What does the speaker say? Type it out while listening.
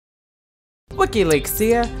Wikileaks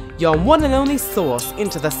here, your one and only source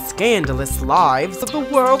into the scandalous lives of the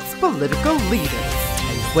world's political leaders.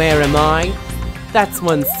 And where am I? That's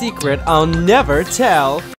one secret I'll never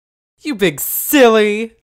tell. You big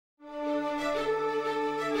silly!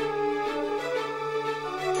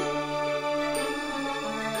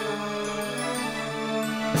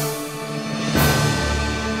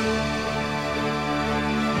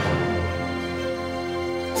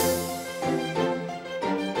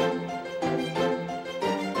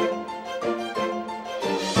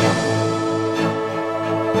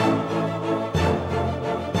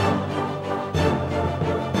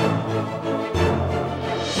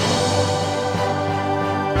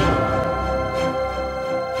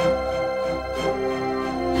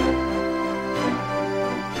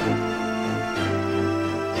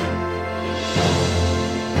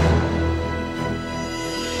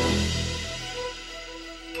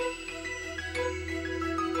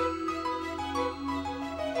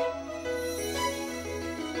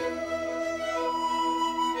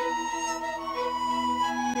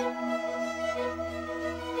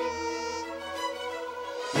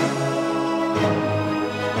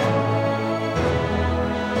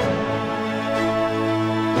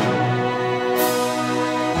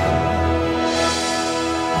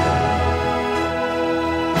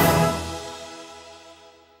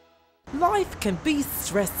 Life can be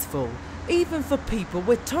stressful, even for people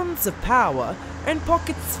with tons of power and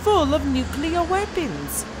pockets full of nuclear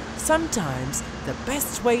weapons. Sometimes, the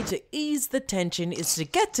best way to ease the tension is to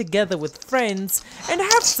get together with friends and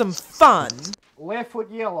have some fun. Left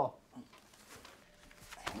foot yellow.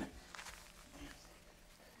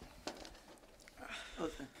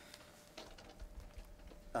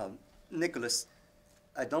 Nicolas,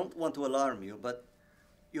 I don't want to alarm you, but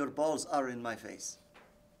your balls are in my face.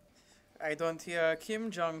 I don't hear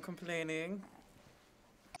Kim Jong complaining.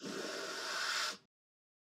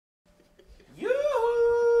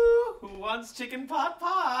 Yoo-hoo! Who wants chicken pot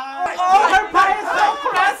pie? Oh, her pie is so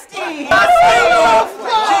crusty!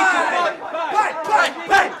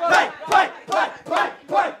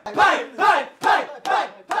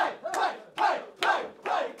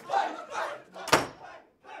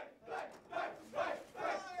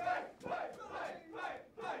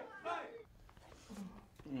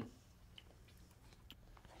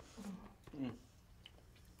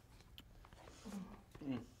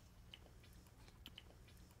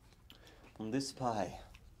 This pie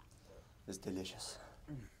is delicious.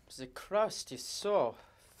 The crust is so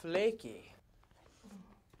flaky.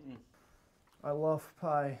 I love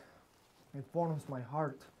pie. It warms my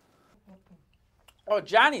heart. Oh,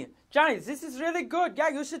 Johnny, this is really good. Yeah,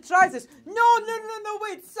 you should try this. No,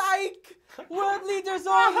 wait, psych! World leaders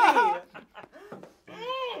only!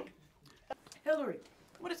 Hillary,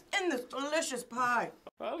 what is in this delicious pie?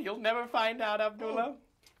 Well, you'll never find out, Abdullah.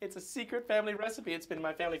 It's a secret family recipe. It's been in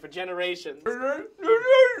my family for generations.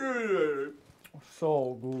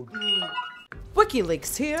 So good.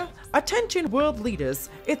 Wikileaks here. Attention world leaders,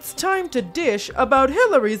 it's time to dish about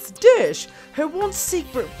Hillary's dish. Her one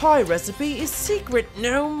secret pie recipe is secret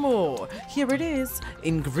no more. Here it is,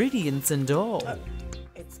 ingredients and all.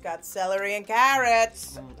 It's got celery and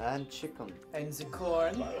carrots. And chicken. And the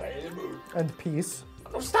corn. And peas.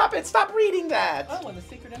 Oh, stop it! Stop reading that! Oh, and the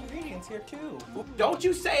secret ingredients here too. Don't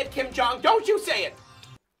you say it, Kim Jong! Don't you say it!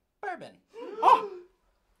 Bourbon. Oh!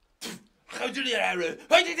 I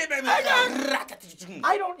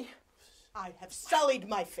don't... I have sullied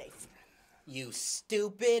my faith. You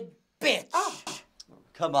stupid bitch. Oh.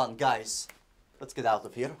 Come on, guys. Let's get out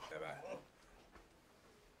of here.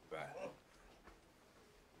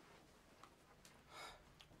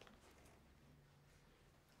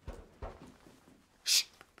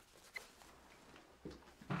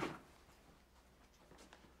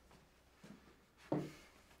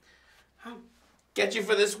 Get you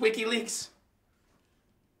for this, Wikileaks.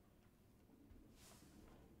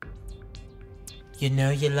 You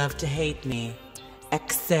know you love to hate me.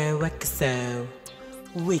 XOXO.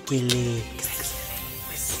 Wikileaks.